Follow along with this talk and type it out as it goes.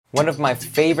One of my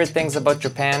favorite things about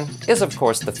Japan is of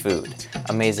course the food.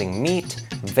 Amazing meat,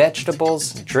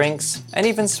 vegetables, drinks, and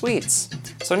even sweets.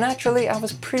 So naturally, I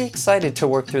was pretty excited to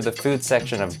work through the food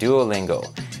section of Duolingo,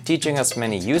 teaching us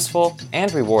many useful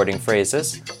and rewarding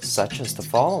phrases, such as the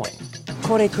following.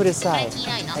 Kore kudasai.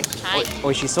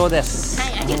 Oishisou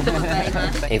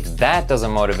desu. If that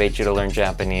doesn't motivate you to learn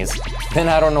Japanese, then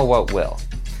I don't know what will.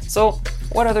 So,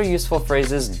 what other useful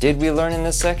phrases did we learn in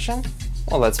this section?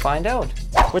 Well, let's find out.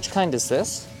 Which kind is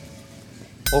this?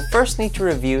 We'll first need to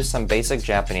review some basic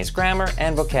Japanese grammar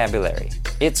and vocabulary.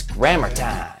 It's grammar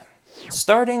time!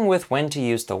 Starting with when to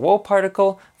use the wo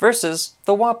particle versus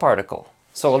the wa particle.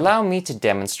 So allow me to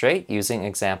demonstrate using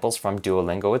examples from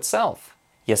Duolingo itself.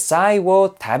 Yasai wo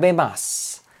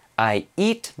tabemasu. I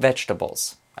eat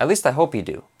vegetables. At least I hope you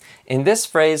do. In this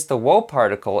phrase, the wo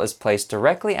particle is placed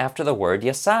directly after the word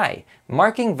yasai,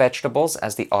 marking vegetables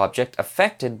as the object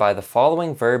affected by the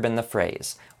following verb in the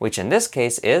phrase, which in this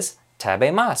case is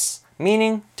tabemasu,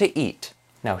 meaning to eat.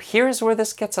 Now here's where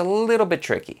this gets a little bit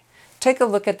tricky. Take a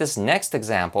look at this next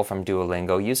example from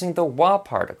Duolingo using the wa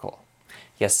particle.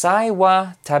 Yasai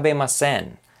wa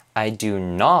tabemasen. I do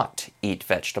not eat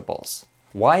vegetables.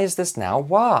 Why is this now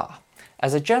wa?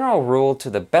 As a general rule,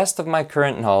 to the best of my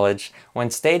current knowledge,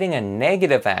 when stating a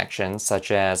negative action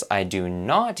such as I do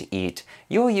not eat,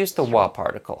 you will use the wa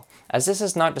particle, as this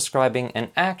is not describing an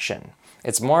action.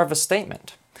 It's more of a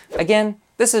statement. Again,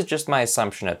 this is just my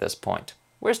assumption at this point.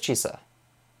 Where's Chisa?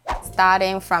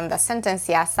 Starting from the sentence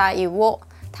yasai wo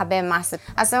tabemasu.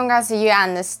 As long as you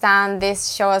understand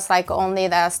this shows like only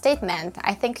the statement,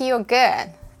 I think you're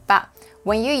good. But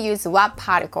when you use wa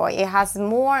particle, it has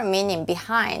more meaning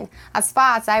behind. As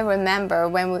far as I remember,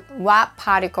 when wa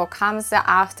particle comes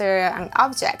after an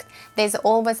object, there's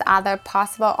always other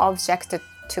possible objects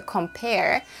to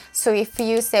compare. So if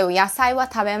you say yasai wa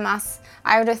tabemasu,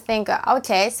 I would think,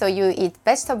 okay, so you eat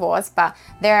vegetables, but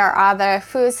there are other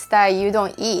foods that you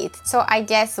don't eat. So I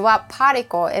guess wa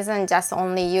particle isn't just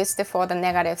only used for the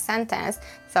negative sentence.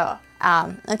 So,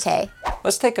 okay.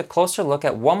 Let's take a closer look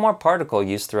at one more particle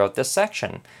used throughout this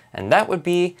section, and that would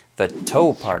be the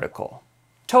to particle.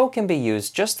 To can be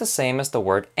used just the same as the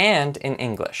word and in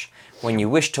English. When you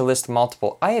wish to list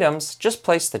multiple items, just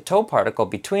place the to particle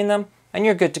between them, and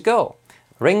you're good to go.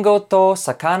 Ringo to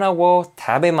sakana wo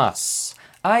tabemasu.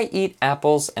 I eat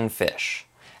apples and fish.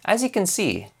 As you can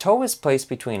see, to is placed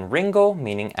between ringo,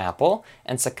 meaning apple,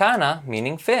 and sakana,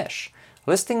 meaning fish,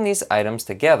 listing these items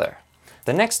together.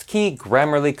 The next key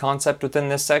Grammarly concept within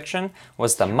this section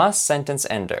was the mas sentence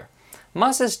ender.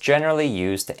 Mas is generally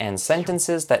used to end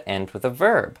sentences that end with a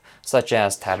verb, such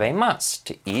as tabemasu,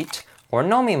 to eat, or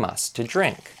nomimasu, to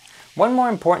drink. One more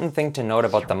important thing to note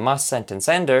about the mas sentence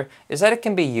ender is that it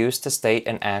can be used to state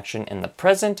an action in the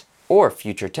present or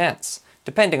future tense,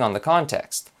 depending on the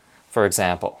context. For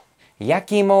example,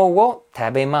 yakimo wo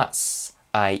tabemasu.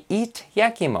 I eat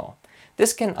yakimo.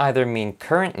 This can either mean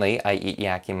currently I eat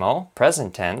yakimo,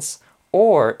 present tense,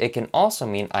 or it can also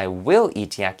mean I will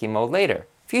eat yakimo later,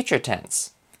 future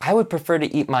tense. I would prefer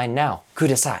to eat mine now,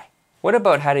 kudasai. What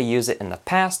about how to use it in the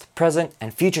past, present,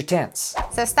 and future tense?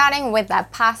 So starting with the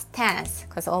past tense,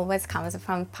 because always comes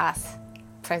from past,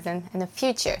 present, and the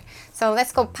future. So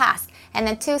let's go past. And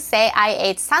then to say I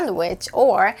ate sandwich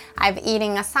or I've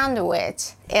eaten a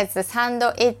sandwich, it's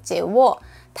sandoichi wo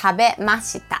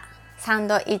tabemashita.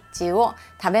 Sandoichi wo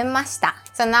tabemashita.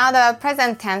 So now the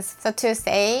present tense, so to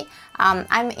say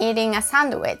I'm eating a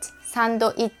sandwich.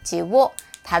 Sandoichi wo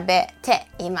tabete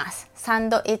imasu.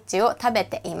 Sandoichi wo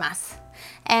tabete imasu.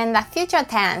 And the future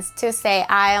tense, to say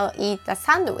I'll eat a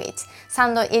sandwich.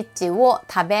 Sandoichi wo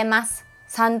tabemasu.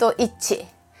 Sandoichi.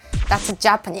 That's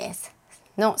Japanese,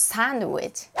 no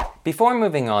sandwich. Before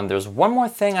moving on, there's one more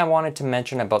thing I wanted to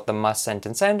mention about the mas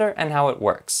sentence ender and how it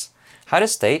works. How to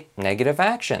state negative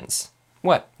actions.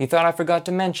 What, you thought I forgot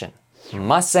to mention?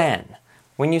 Masen.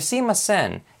 When you see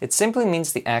masen, it simply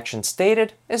means the action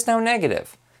stated is now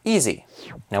negative. Easy.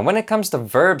 Now when it comes to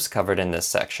verbs covered in this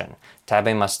section,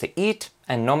 tabemasu to eat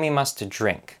and nomimasu to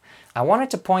drink, I wanted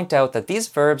to point out that these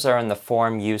verbs are in the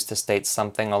form used to state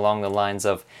something along the lines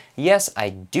of yes, I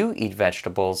do eat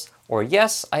vegetables, or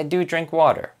yes, I do drink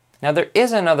water. Now there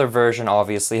is another version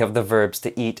obviously of the verbs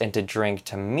to eat and to drink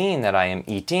to mean that I am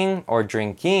eating or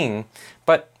drinking,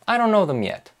 but I don't know them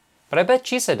yet. But I bet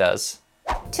Chisa does.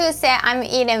 To say I'm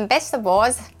eating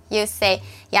vegetables, you say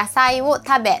yasai wo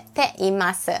tabete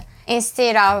imasu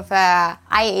instead of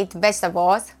I eat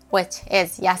vegetables, which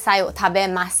is yasai wo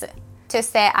tabemasu. To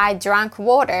say I drank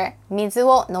water, mizu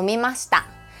wo nomimashita.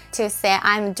 To say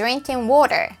I'm drinking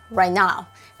water right now,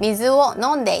 mizu wo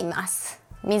nonde imasu.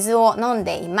 水を飲ん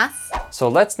でいます。 So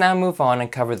let's now move on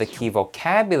and cover the key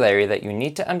vocabulary that you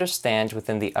need to understand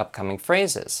within the upcoming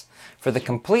phrases. For the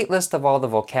complete list of all the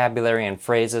vocabulary and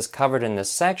phrases covered in this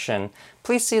section,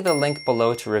 please see the link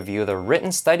below to review the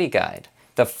written study guide.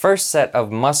 The first set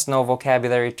of must-know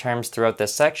vocabulary terms throughout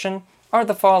this section are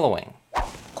the following.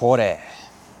 これ、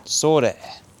それ、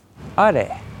あ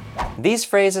れ。 These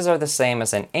phrases are the same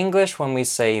as in English when we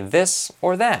say this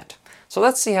or that. So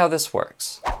let's see how this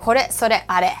works. これ、それ、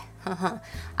あれ。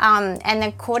And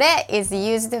then これ is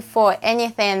used for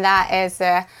anything that is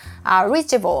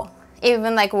reachable,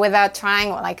 even like without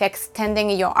trying or like extending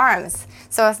your arms.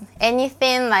 So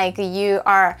anything like you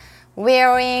are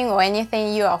wearing or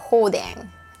anything you are holding.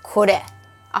 これ。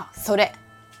あ、それ。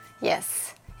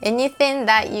Yes. Anything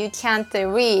that you can't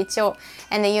reach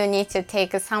and you need to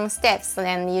take some steps,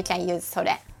 then you can use そ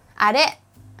れ。あれ。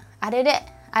あれれ。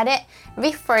あれ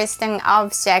refers to an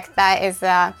object that is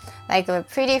like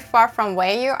pretty far from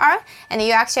where you are, and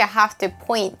you actually have to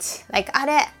point. Like あ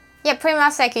れ. Yeah, pretty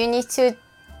much like you need to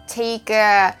take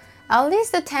at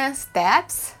least 10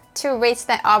 steps to reach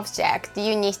the object.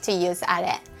 You need to use あ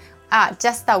れ.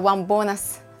 Just one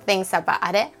bonus things about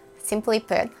あれ. Simply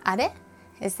put, あれ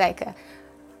is like,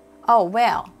 oh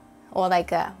well, or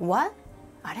like what?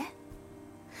 あれ?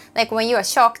 Like when you are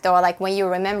shocked or like when you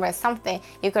remember something,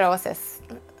 you could also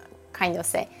kind of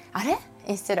say あれ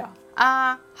instead of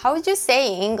how would you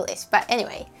say in English? But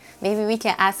anyway, maybe we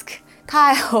can ask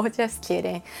Kyle. Just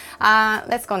kidding.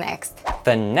 Let's go next.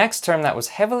 The next term that was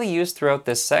heavily used throughout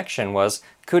this section was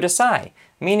kudasai,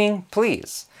 meaning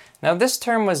please. Now this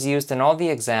term was used in all the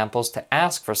examples to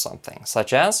ask for something,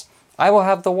 such as I will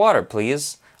have the water,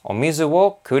 please. Omizu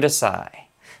wo kudasai.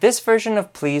 This version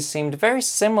of please seemed very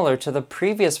similar to the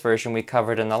previous version we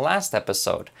covered in the last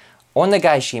episode,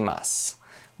 onegai shimasu,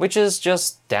 which is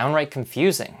just downright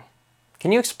confusing.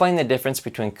 Can you explain the difference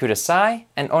between kudasai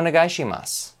and onegai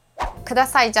shimasu?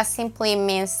 Kudasai just simply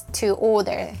means to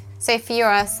order. So if you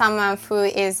are someone who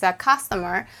is a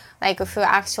customer, like who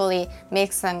actually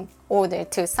makes an order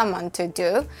to someone to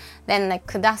do, then the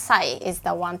kudasai is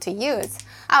the one to use.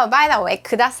 Oh, by the way,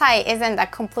 kudasai isn't a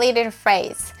completed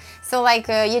phrase. So like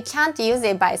you can't use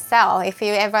it by itself. If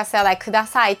you ever say like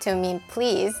kudasai to me,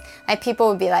 please, like people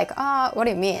will be like, oh, what do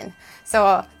you mean?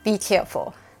 So be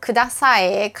careful.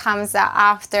 Kudasai comes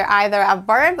after either a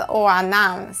verb or a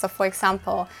noun. So for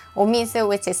example, omizu,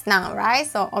 which is noun, right?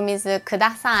 So omizu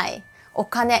kudasai,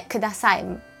 okane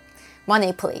kudasai,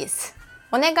 money please.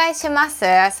 Onegai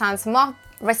shimasu sounds more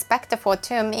respectful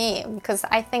to me because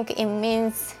I think it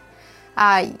means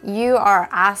you are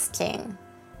asking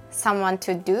someone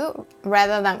to do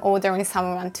rather than ordering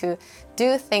someone to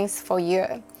do things for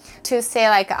you. To say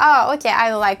like, oh, okay,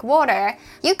 I like water.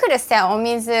 You could say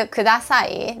omizu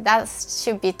kudasai. That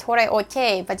should be totally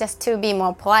okay. But just to be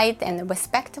more polite and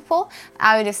respectful,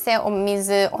 I would say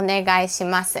omizu onegai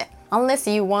shimasu. Unless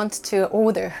you want to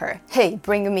order her, hey,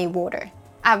 bring me water.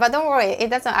 But don't worry, it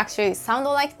doesn't actually sound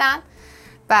like that.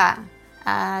 But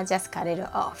just cut it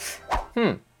off.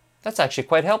 That's actually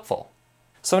quite helpful.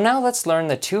 So now let's learn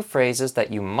the two phrases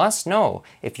that you must know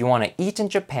if you want to eat in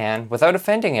Japan without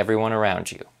offending everyone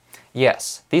around you.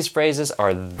 Yes, these phrases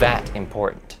are that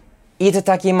important.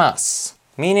 Itadakimasu,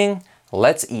 meaning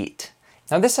let's eat.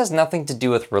 Now this has nothing to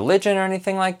do with religion or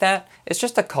anything like that. It's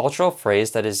just a cultural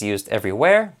phrase that is used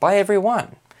everywhere by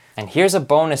everyone. And here's a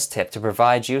bonus tip to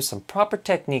provide you some proper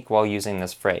technique while using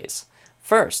this phrase.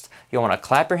 First, you'll want to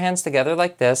clap your hands together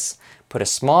like this, put a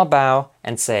small bow,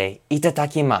 and say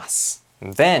itadakimasu.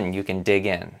 Then you can dig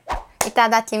in.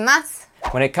 Itadakimasu.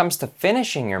 When it comes to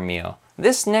finishing your meal,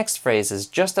 this next phrase is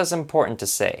just as important to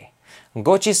say.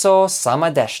 Gochiso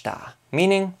sama deshita,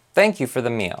 meaning thank you for the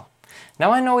meal.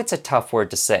 Now I know it's a tough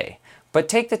word to say, but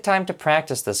take the time to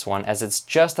practice this one as it's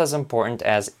just as important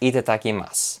as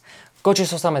itadakimasu.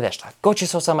 Gochiso sama deshita,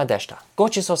 gochiso sama deshita,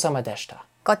 gochiso sama deshita.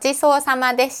 ごちそうさ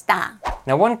までした。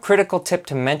 Now one critical tip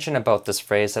to mention about this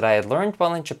phrase that I had learned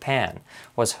while in Japan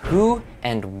was who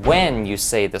and when you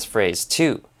say this phrase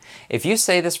too. If you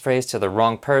say this phrase to the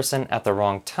wrong person at the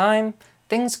wrong time,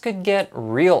 things could get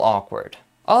real awkward.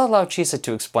 I'll allow Chisa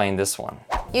to explain this one.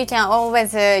 You can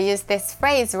always use this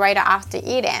phrase right after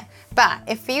eating. But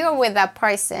if you're with a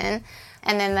person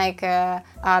and then like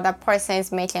the person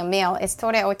is making a meal, it's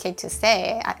totally okay to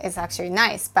say. It's actually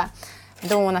nice, but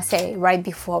don't want to say right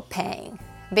before paying.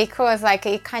 Because like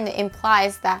it kind of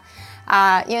implies that,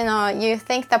 you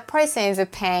think the person is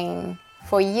paying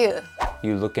for you.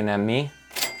 You looking at me?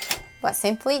 But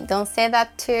simply don't say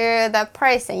that to the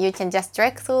person. You can just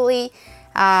directly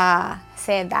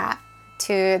say that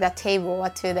to the table or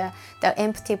to the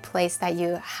empty place that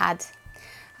you had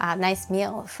a nice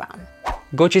meal from.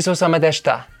 ごちそうさまでし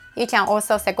た. You can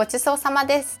also say ごちそうさま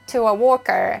です to a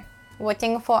worker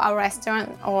working for a restaurant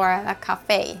or a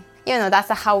cafe. You know, that's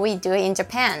how we do it in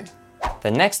Japan. The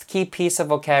next key piece of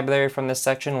vocabulary from this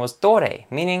section was dore,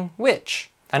 meaning which.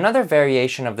 Another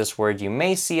variation of this word you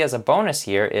may see as a bonus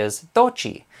here is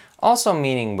dochi, also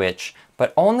meaning which,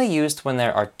 but only used when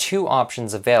there are two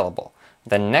options available.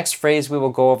 The next phrase we will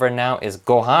go over now is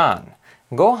gohan.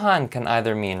 Gohan can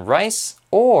either mean rice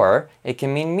or it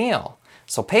can mean meal.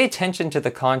 So pay attention to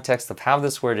the context of how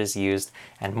this word is used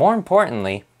and more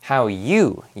importantly, how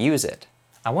you use it.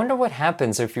 I wonder what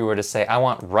happens if you were to say, I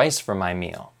want rice for my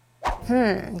meal.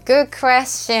 Good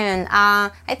question.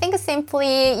 I think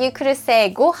simply you could say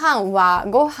ご飯は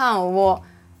ご飯を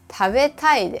食べ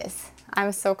たいです.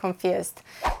 I'm so confused.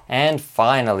 And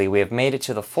finally, we have made it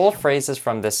to the full phrases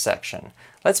from this section.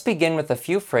 Let's begin with a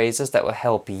few phrases that will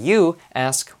help you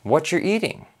ask what you're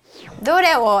eating. ど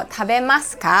れを食べま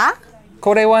すか?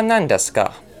 これは何です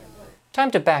か?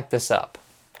 Time to back this up.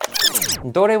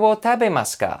 どれを食べま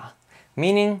すか?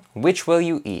 Meaning, which will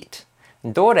you eat?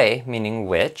 どれ meaning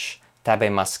which, 食べ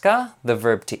ますか, the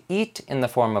verb to eat in the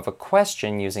form of a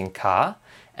question using ka,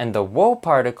 and the wo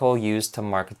particle used to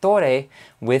mark dore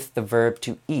with the verb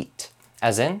to eat,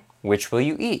 as in, which will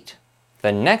you eat?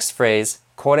 The next phrase,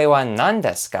 これは何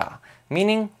ですか?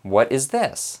 Meaning, what is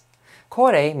this?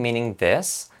 これ meaning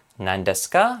this, 何です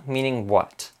か meaning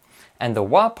what. And the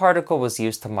wa particle was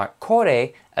used to mark こ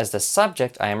れ as the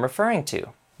subject I am referring to.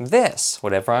 This,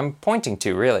 whatever I'm pointing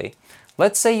to really.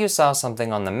 Let's say you saw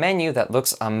something on the menu that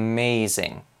looks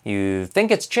amazing. You think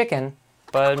it's chicken,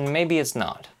 but maybe it's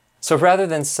not. So rather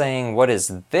than saying, what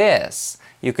is this?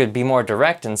 You could be more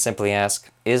direct and simply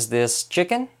ask, is this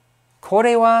chicken? こ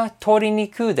れは鶏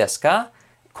肉ですか?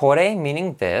 これ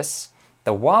meaning this.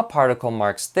 The wa particle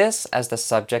marks this as the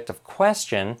subject of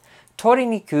question. 鶏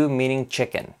肉 meaning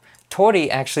chicken.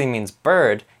 Tori actually means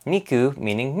bird, niku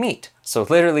meaning meat. So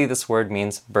literally this word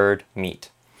means bird meat.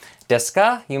 Desu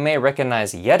ka you may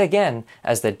recognize yet again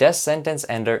as the des sentence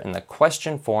ender in the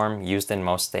question form used in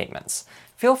most statements.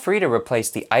 Feel free to replace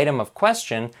the item of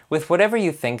question with whatever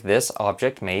you think this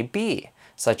object may be,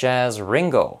 such as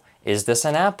Ringo, is this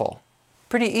an apple?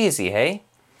 Pretty easy, hey?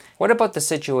 What about the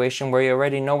situation where you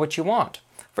already know what you want?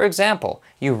 For example,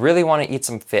 you really want to eat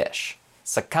some fish.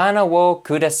 Sakana wo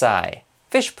kudasai.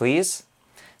 Fish, please.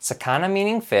 Sakana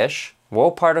meaning fish,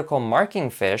 wo particle marking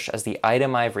fish as the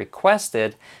item I've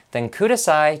requested, then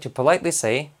kudasai to politely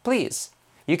say, please.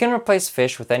 You can replace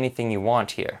fish with anything you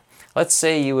want here. Let's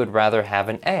say you would rather have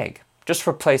an egg. Just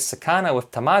replace sakana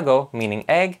with tamago, meaning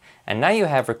egg, and now you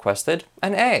have requested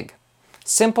an egg.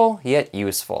 Simple yet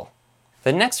useful.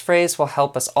 The next phrase will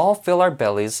help us all fill our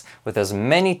bellies with as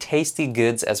many tasty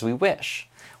goods as we wish,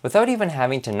 without even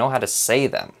having to know how to say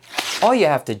them. All you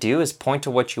have to do is point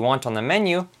to what you want on the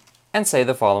menu and say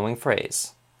the following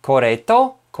phrase. これ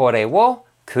とこれを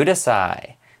くださ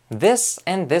い. This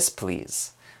and this,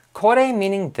 please. これ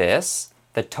meaning this,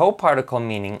 the to particle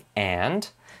meaning and,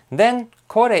 then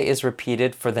これ is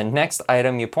repeated for the next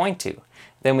item you point to.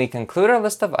 Then we conclude our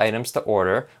list of items to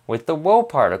order with the wo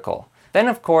particle. Then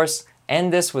of course,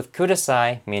 end this with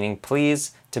kudasai, meaning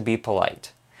please, to be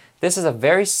polite. This is a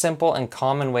very simple and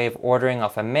common way of ordering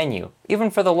off a menu,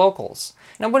 even for the locals.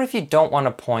 Now what if you don't want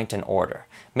to point and order?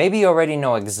 Maybe you already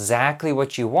know exactly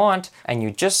what you want and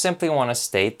you just simply want to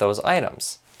state those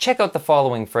items. Check out the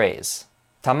following phrase.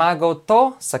 Tamago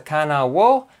to sakana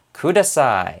wo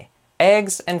kudasai.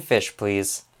 Eggs and fish,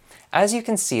 please. As you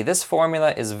can see, this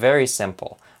formula is very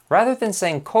simple. Rather than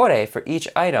saying kore for each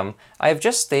item, I have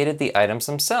just stated the items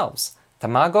themselves.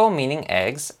 Tamago meaning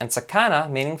eggs and sakana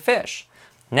meaning fish.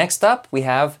 Next up, we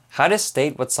have how to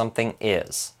state what something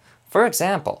is. For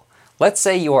example, let's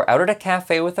say you are out at a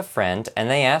cafe with a friend and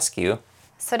they ask you,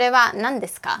 それは何で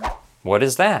すか? What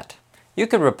is that? You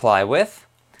could reply with,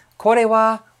 これ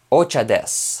はお茶で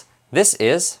す. This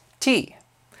is tea.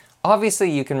 Obviously,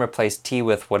 you can replace tea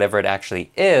with whatever it actually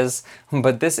is,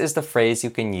 but this is the phrase you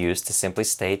can use to simply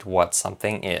state what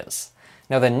something is.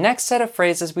 Now, the next set of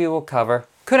phrases we will cover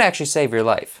could actually save your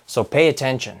life, so pay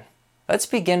attention. Let's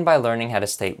begin by learning how to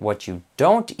state what you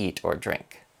don't eat or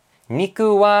drink.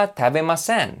 Niku wa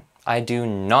tabemasen. I do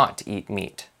not eat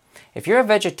meat. If you're a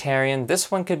vegetarian,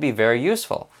 this one could be very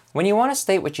useful. When you want to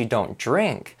state what you don't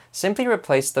drink, simply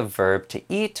replace the verb to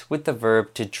eat with the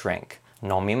verb to drink,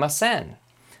 nomimasen.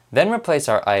 Then replace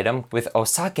our item with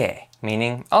osake,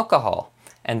 meaning alcohol.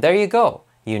 And there you go.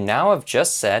 You now have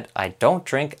just said, I don't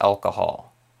drink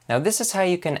alcohol. Now this is how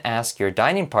you can ask your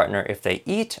dining partner if they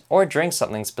eat or drink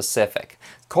something specific.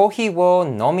 Kohi wo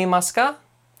nomimasu ka?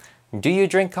 Do you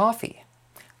drink coffee?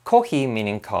 Kohi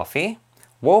meaning coffee.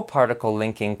 wo particle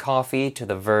linking coffee to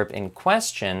the verb in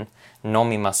question,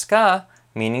 nomimasu ka,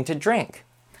 meaning to drink.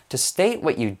 To state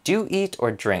what you do eat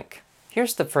or drink,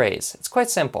 here's the phrase. It's quite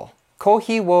simple.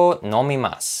 Kohi wo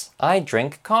nomimasu. I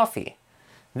drink coffee.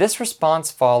 This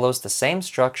response follows the same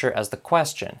structure as the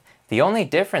question. The only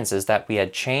difference is that we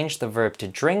had changed the verb to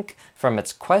drink from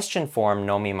its question form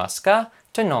nomimasu ka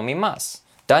to nomimasu.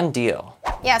 Done deal.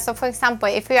 Yeah, so for example,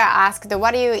 if you are asked,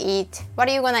 what do you eat? What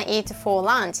are you gonna eat for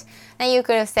lunch? Then you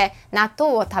could say,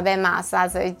 natto wo tabemasu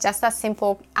as just a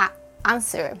simple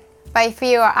answer. But if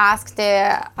you are asked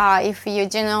if you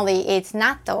generally eat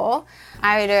natto,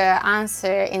 I would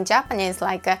answer in Japanese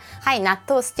like, "Hai,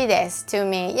 natto suki desu" to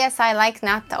me. Yes, I like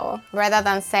natto, rather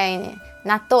than saying,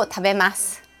 "Natto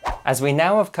tabemasu." As we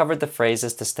now have covered the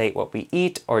phrases to state what we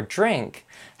eat or drink,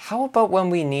 how about when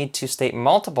we need to state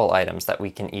multiple items that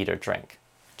we can eat or drink?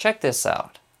 Check this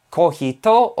out. Kohi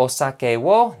to osake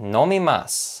wo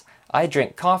nomimasu. I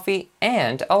drink coffee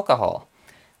and alcohol.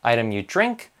 Item you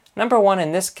drink, number 1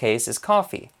 in this case is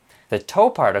coffee. The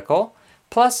to particle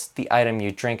plus the item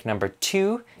you drink number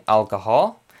 2,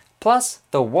 alcohol, plus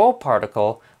the wo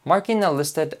particle marking the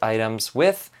listed items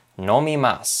with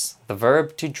nomimasu, the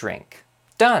verb to drink.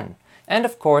 Done! And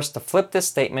of course, to flip this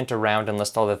statement around and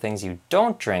list all the things you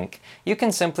don't drink, you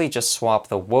can simply just swap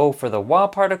the wo for the wa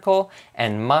particle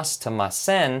and mas to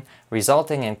masen,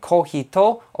 resulting in kohi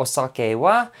to osake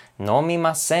wa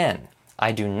nomimasen.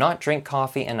 I do not drink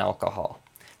coffee and alcohol.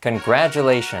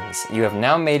 Congratulations! You have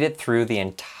now made it through the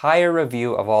entire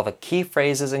review of all the key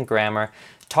phrases and grammar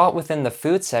taught within the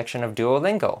food section of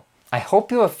Duolingo. I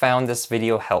hope you have found this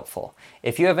video helpful.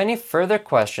 If you have any further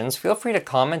questions, feel free to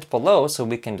comment below so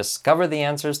we can discover the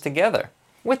answers together.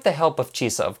 With the help of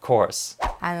Chisa, of course.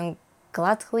 I'm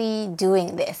gladly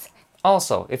doing this.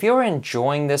 Also, if you are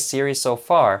enjoying this series so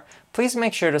far, please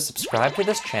make sure to subscribe to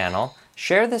this channel,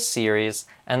 share this series,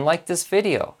 and like this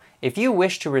video. If you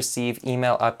wish to receive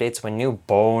email updates when new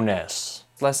bonus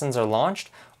lessons are launched,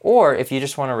 or if you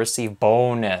just want to receive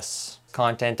bonus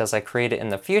content as I create it in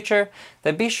the future,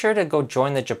 then be sure to go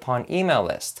join the Japan email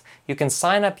list. You can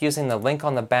sign up using the link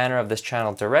on the banner of this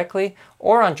channel directly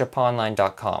or on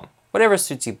japanline.com, whatever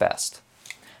suits you best.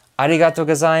 Arigatou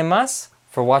gozaimasu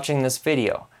for watching this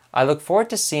video. I look forward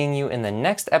to seeing you in the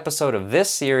next episode of this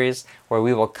series where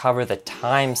we will cover the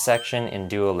time section in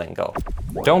Duolingo.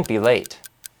 Don't be late.